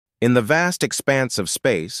In the vast expanse of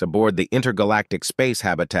space aboard the intergalactic space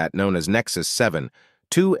habitat known as Nexus 7,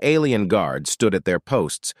 two alien guards stood at their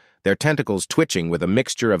posts, their tentacles twitching with a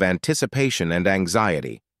mixture of anticipation and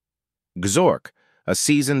anxiety. Xork, a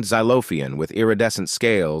seasoned Xylophian with iridescent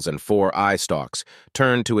scales and 4 eye stalks,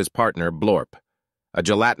 turned to his partner Blorp, a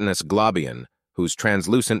gelatinous globian whose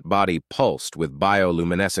translucent body pulsed with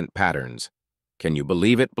bioluminescent patterns. "Can you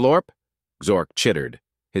believe it, Blorp?" Xork chittered,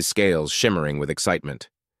 his scales shimmering with excitement.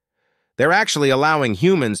 "They're actually allowing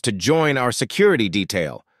humans to join our security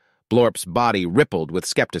detail." Blorp's body rippled with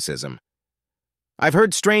skepticism. "I've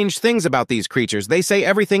heard strange things about these creatures. They say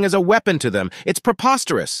everything is a weapon to them. It's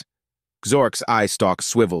preposterous." Xork's eye stalk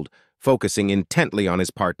swiveled, focusing intently on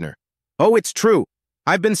his partner. "Oh, it's true.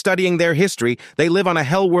 I've been studying their history. They live on a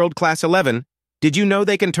Hell World Class 11. Did you know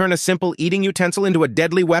they can turn a simple eating utensil into a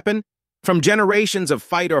deadly weapon? From generations of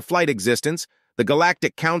fight-or-flight existence, the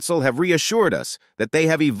Galactic Council have reassured us that they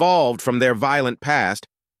have evolved from their violent past,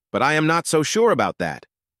 but I am not so sure about that."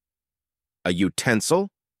 "A utensil?"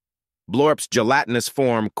 Blorp's gelatinous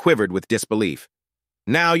form quivered with disbelief.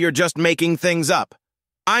 "Now you're just making things up."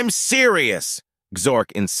 "I'm serious,"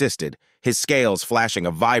 Xork insisted, his scales flashing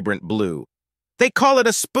a vibrant blue. "They call it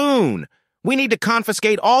a spoon. We need to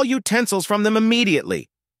confiscate all utensils from them immediately."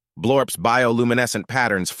 Blorp's bioluminescent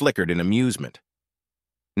patterns flickered in amusement.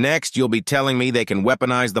 "Next, you'll be telling me they can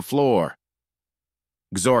weaponize the floor."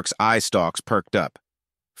 Xork's eye stalks perked up.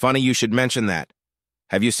 "Funny you should mention that.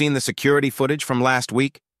 Have you seen the security footage from last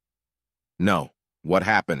week?" "No. What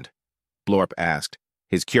happened?" Blorp asked,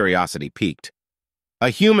 his curiosity piqued. "A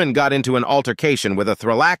human got into an altercation with a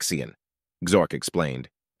Thrallaxian," Xork explained,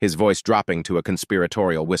 his voice dropping to a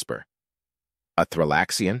conspiratorial whisper. "A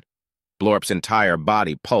Thrallaxian?" Blorp's entire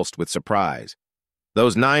body pulsed with surprise.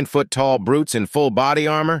 "Those 9-foot-tall brutes in full body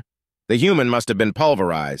armor? The human must have been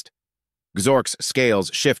pulverized." Xork's scales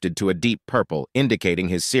shifted to a deep purple, indicating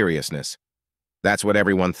his seriousness. "That's what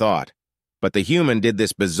everyone thought. But the human did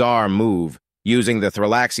this bizarre move, using the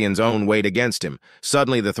Thrallaxian's own weight against him.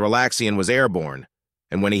 Suddenly the Thrallaxian was airborne,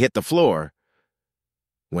 and when he hit the floor...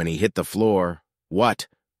 What?"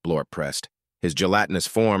 Blorp pressed, his gelatinous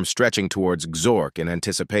form stretching towards Xork in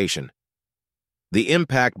anticipation. "The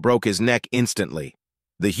impact broke his neck instantly.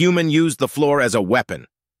 The human used the floor as a weapon."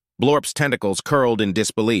 Blorp's tentacles curled in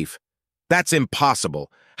disbelief. "That's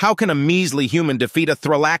impossible. How can a measly human defeat a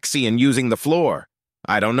Thrallaxian using the floor?"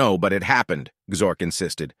 "I don't know, but it happened," Xork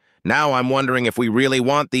insisted. "Now I'm wondering if we really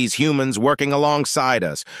want these humans working alongside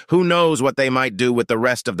us. Who knows what they might do with the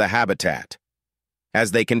rest of the habitat?"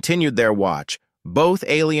 As they continued their watch, both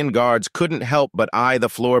alien guards couldn't help but eye the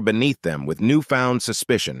floor beneath them with newfound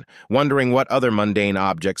suspicion, wondering what other mundane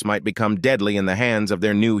objects might become deadly in the hands of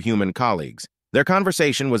their new human colleagues. Their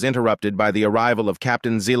conversation was interrupted by the arrival of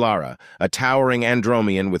Captain Zilara, a towering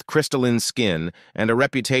Andromian with crystalline skin and a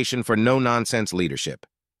reputation for no-nonsense leadership.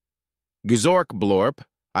 "Xork, Blorp,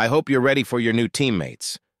 I hope you're ready for your new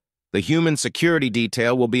teammates. The human security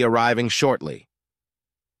detail will be arriving shortly."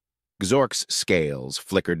 Xork's scales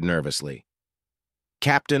flickered nervously.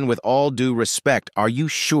 "Captain, with all due respect, are you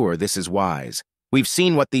sure this is wise? We've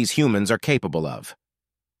seen what these humans are capable of."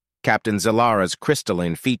 Captain Zilara's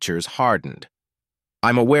crystalline features hardened.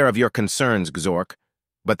 "I'm aware of your concerns, Xork,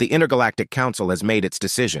 but the Intergalactic Council has made its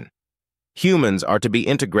decision. Humans are to be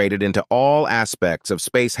integrated into all aspects of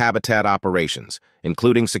space habitat operations,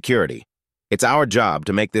 including security. It's our job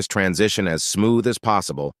to make this transition as smooth as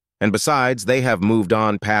possible, and besides, they have moved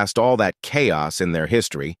on past all that chaos in their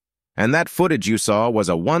history, and that footage you saw was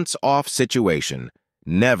a once-off situation,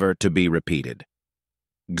 never to be repeated."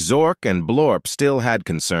 Xork and Blorp still had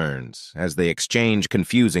concerns, as they exchanged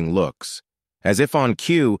confusing looks. As if on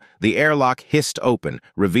cue, the airlock hissed open,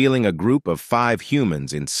 revealing a group of 5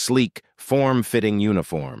 humans in sleek, form-fitting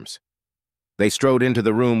uniforms. They strode into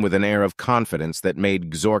the room with an air of confidence that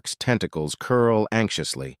made Xork's tentacles curl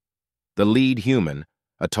anxiously. The lead human,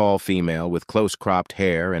 a tall female with close-cropped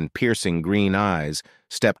hair and piercing green eyes,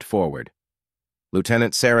 stepped forward.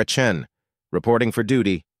 "Lieutenant Sarah Chen, reporting for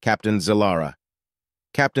duty, Captain Zilara."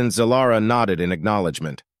 Captain Zilara nodded in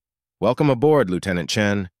acknowledgement. "Welcome aboard, Lieutenant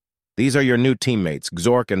Chen. These are your new teammates,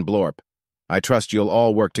 Xork and Blorp. I trust you'll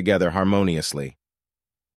all work together harmoniously."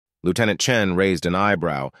 Lieutenant Chen raised an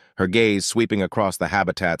eyebrow, her gaze sweeping across the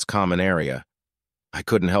habitat's common area. "I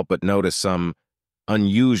couldn't help but notice some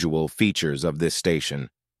unusual features of this station.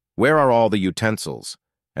 Where are all the utensils?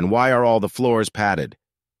 And why are all the floors padded?"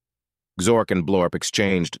 Xork and Blorp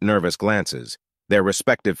exchanged nervous glances, their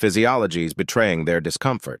respective physiologies betraying their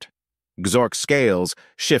discomfort. Xork's scales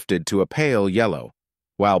shifted to a pale yellow,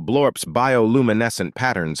 while Blorp's bioluminescent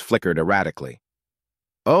patterns flickered erratically.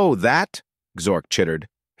 "Oh, that?" Xork chittered,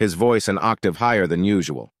 his voice an octave higher than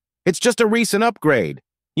usual. "It's just a recent upgrade.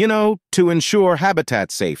 You know, to ensure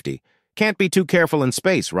habitat safety. Can't be too careful in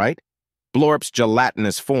space, right?" Blorp's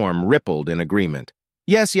gelatinous form rippled in agreement.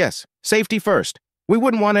 "Yes, yes, safety first. We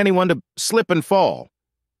wouldn't want anyone to slip and fall."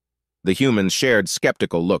 The humans shared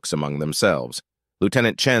skeptical looks among themselves.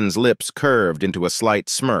 Lieutenant Chen's lips curved into a slight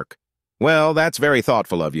smirk. "Well, that's very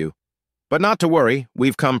thoughtful of you. But not to worry,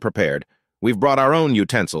 we've come prepared. We've brought our own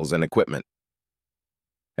utensils and equipment."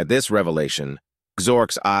 At this revelation,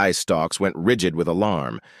 Xork's eye stalks went rigid with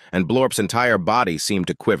alarm, and Blorp's entire body seemed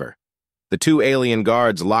to quiver. The two alien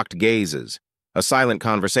guards locked gazes, a silent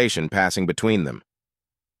conversation passing between them.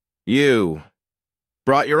 "You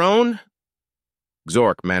brought your own?"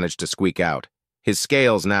 Xork managed to squeak out, his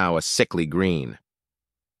scales now a sickly green.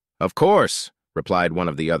 "Of course," replied one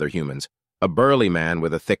of the other humans, a burly man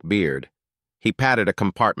with a thick beard. He patted a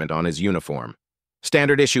compartment on his uniform.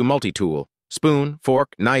 "Standard issue multi-tool. Spoon,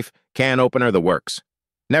 fork, knife, can opener, the works.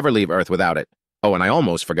 Never leave Earth without it. Oh, and I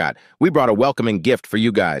almost forgot. We brought a welcoming gift for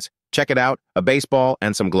you guys. Check it out, a baseball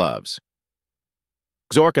and some gloves."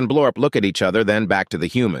 Xork and Blorp look at each other, then back to the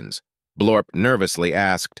humans. Blorp nervously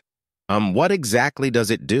asked, What exactly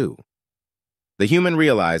does it do?" The human,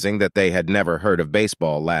 realizing that they had never heard of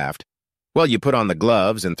baseball, laughed. "Well, you put on the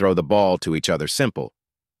gloves and throw the ball to each other, simple."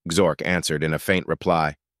 Xork answered in a faint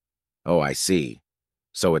reply. "Oh, I see.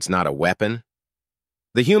 So it's not a weapon?"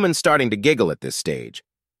 The human's starting to giggle at this stage.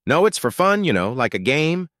 "No, it's for fun, you know, like a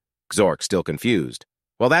game." Xork, still confused.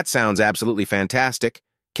 "Well, that sounds absolutely fantastic.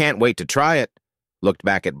 Can't wait to try it." Looked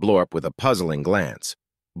back at Blorp with a puzzling glance.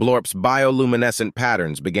 Blorp's bioluminescent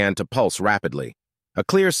patterns began to pulse rapidly, a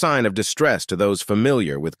clear sign of distress to those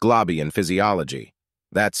familiar with globian physiology.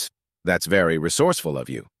 That's very resourceful of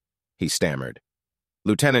you," he stammered.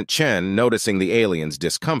 Lieutenant Chen, noticing the alien's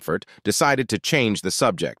discomfort, decided to change the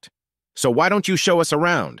subject. "So why don't you show us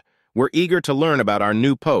around? We're eager to learn about our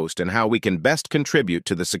new post and how we can best contribute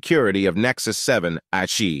to the security of Nexus 7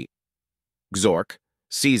 HFY. Xork,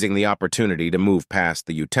 seizing the opportunity to move past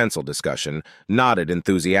the utensil discussion, nodded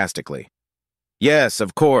enthusiastically. "Yes,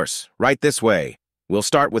 of course. Right this way. We'll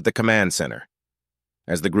start with the command center."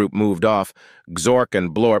 As the group moved off, Xork and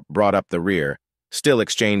Blorp brought up the rear, still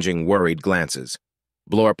exchanging worried glances.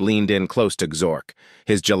 Blorp leaned in close to Xork,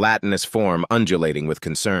 his gelatinous form undulating with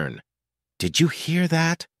concern. "Did you hear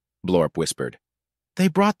that?" Blorp whispered. "They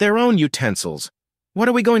brought their own utensils. What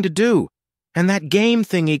are we going to do? And that game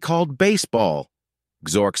thingy called baseball."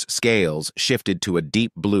 Xork's scales shifted to a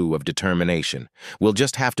deep blue of determination. "We'll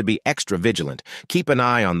just have to be extra vigilant, keep an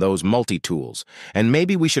eye on those multi-tools, and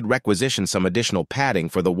maybe we should requisition some additional padding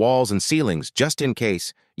for the walls and ceilings, just in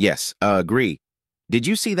case." "Yes, agree. Did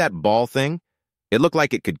you see that ball thing? It looked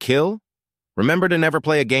like it could kill. Remember to never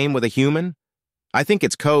play a game with a human? I think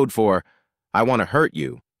it's code for, I want to hurt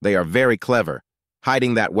you. They are very clever,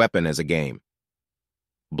 hiding that weapon as a game."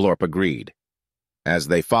 Blorp agreed. As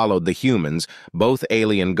they followed the humans, both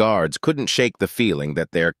alien guards couldn't shake the feeling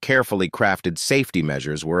that their carefully crafted safety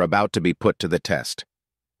measures were about to be put to the test.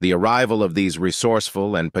 The arrival of these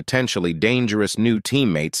resourceful and potentially dangerous new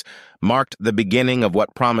teammates marked the beginning of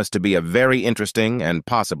what promised to be a very interesting and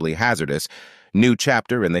possibly hazardous new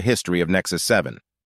chapter in the history of Nexus 7.